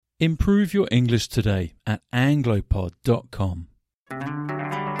Improve your English today at anglopod.com.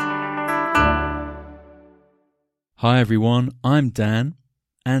 Hi everyone, I'm Dan,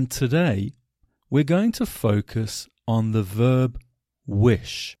 and today we're going to focus on the verb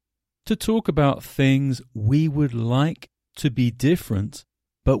wish to talk about things we would like to be different,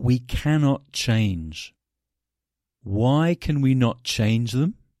 but we cannot change. Why can we not change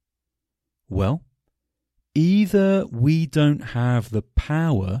them? Well, either we don't have the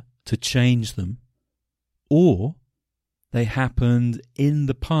power to change them, or they happened in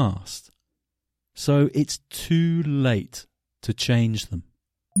the past, so it's too late to change them.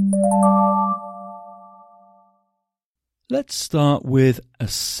 Let's start with a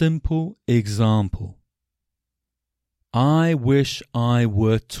simple example. I wish I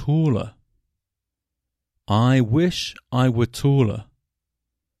were taller. I wish I were taller.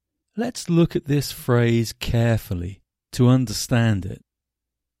 Let's look at this phrase carefully to understand it.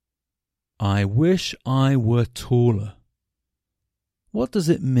 I wish I were taller. What does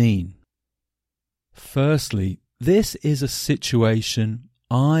it mean? Firstly, this is a situation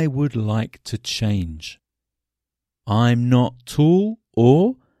I would like to change. I'm not tall,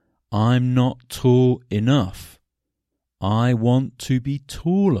 or I'm not tall enough. I want to be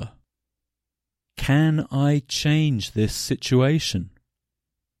taller. Can I change this situation?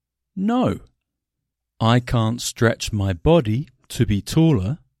 No. I can't stretch my body to be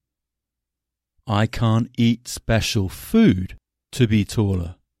taller. I can't eat special food to be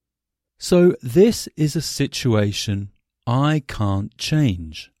taller. So this is a situation I can't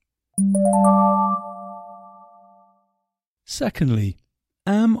change. Secondly,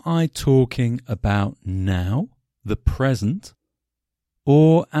 am I talking about now, the present,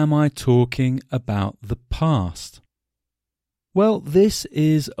 or am I talking about the past? Well, this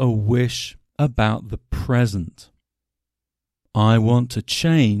is a wish about the present. I want to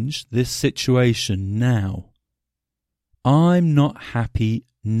change this situation now. I'm not happy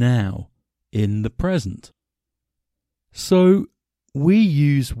now in the present. So we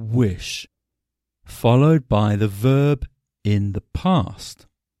use wish followed by the verb in the past.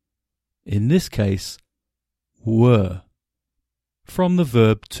 In this case, were, from the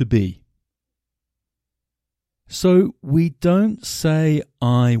verb to be. So we don't say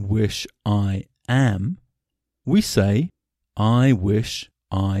I wish I am. We say I wish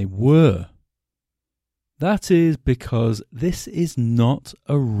I were. That is because this is not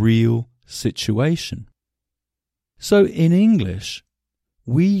a real situation. So in English,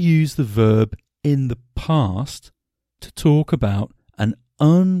 we use the verb in the past to talk about an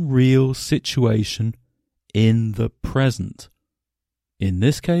unreal situation in the present. In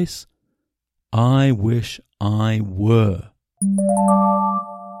this case, I wish I were.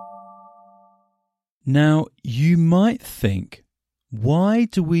 Now, you might think, why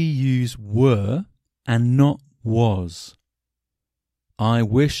do we use were and not was? I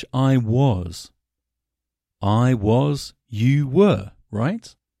wish I was. I was, you were,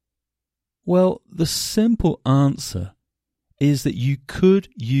 right? Well, the simple answer is that you could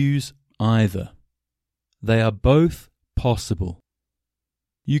use either. They are both possible.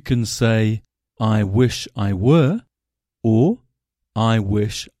 You can say, I wish I were, or I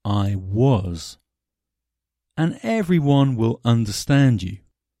wish I was. And everyone will understand you.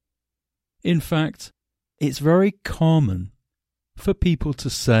 In fact, it's very common for people to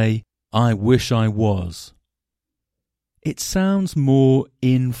say, I wish I was. It sounds more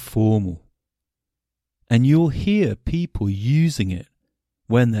informal, and you'll hear people using it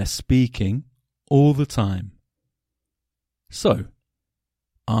when they're speaking all the time. So,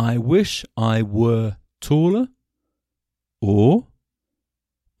 I wish I were taller, or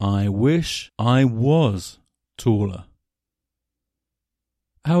I wish I was taller.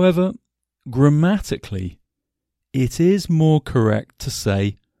 However, grammatically, it is more correct to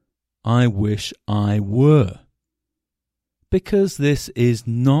say, I wish I were, because this is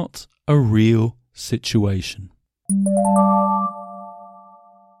not a real situation.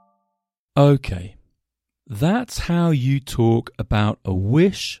 Okay, that's how you talk about a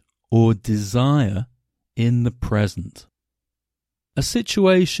wish or desire in the present, a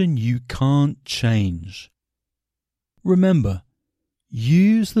situation you can't change. Remember,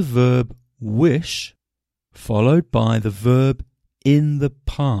 use the verb wish followed by the verb in the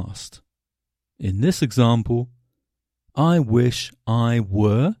past. In this example, I wish I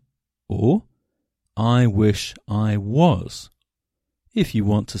were, or I wish I was, if you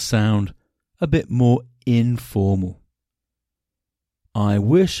want to sound a bit more informal. I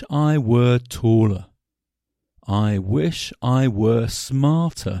wish I were taller. I wish I were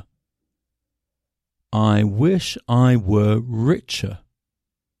smarter. I wish I were richer.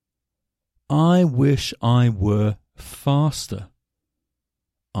 I wish I were faster.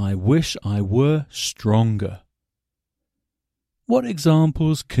 I wish I were stronger. What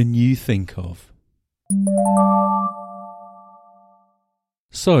examples can you think of?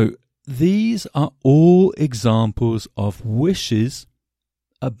 So, these are all examples of wishes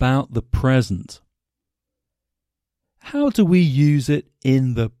about the present. How do we use it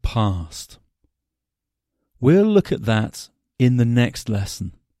in the past? We'll look at that in the next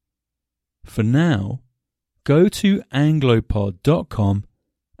lesson. For now, go to anglopod.com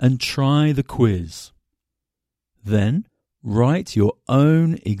and try the quiz. Then, write your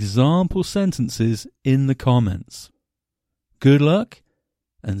own example sentences in the comments. Good luck,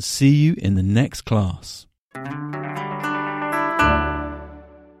 and see you in the next class.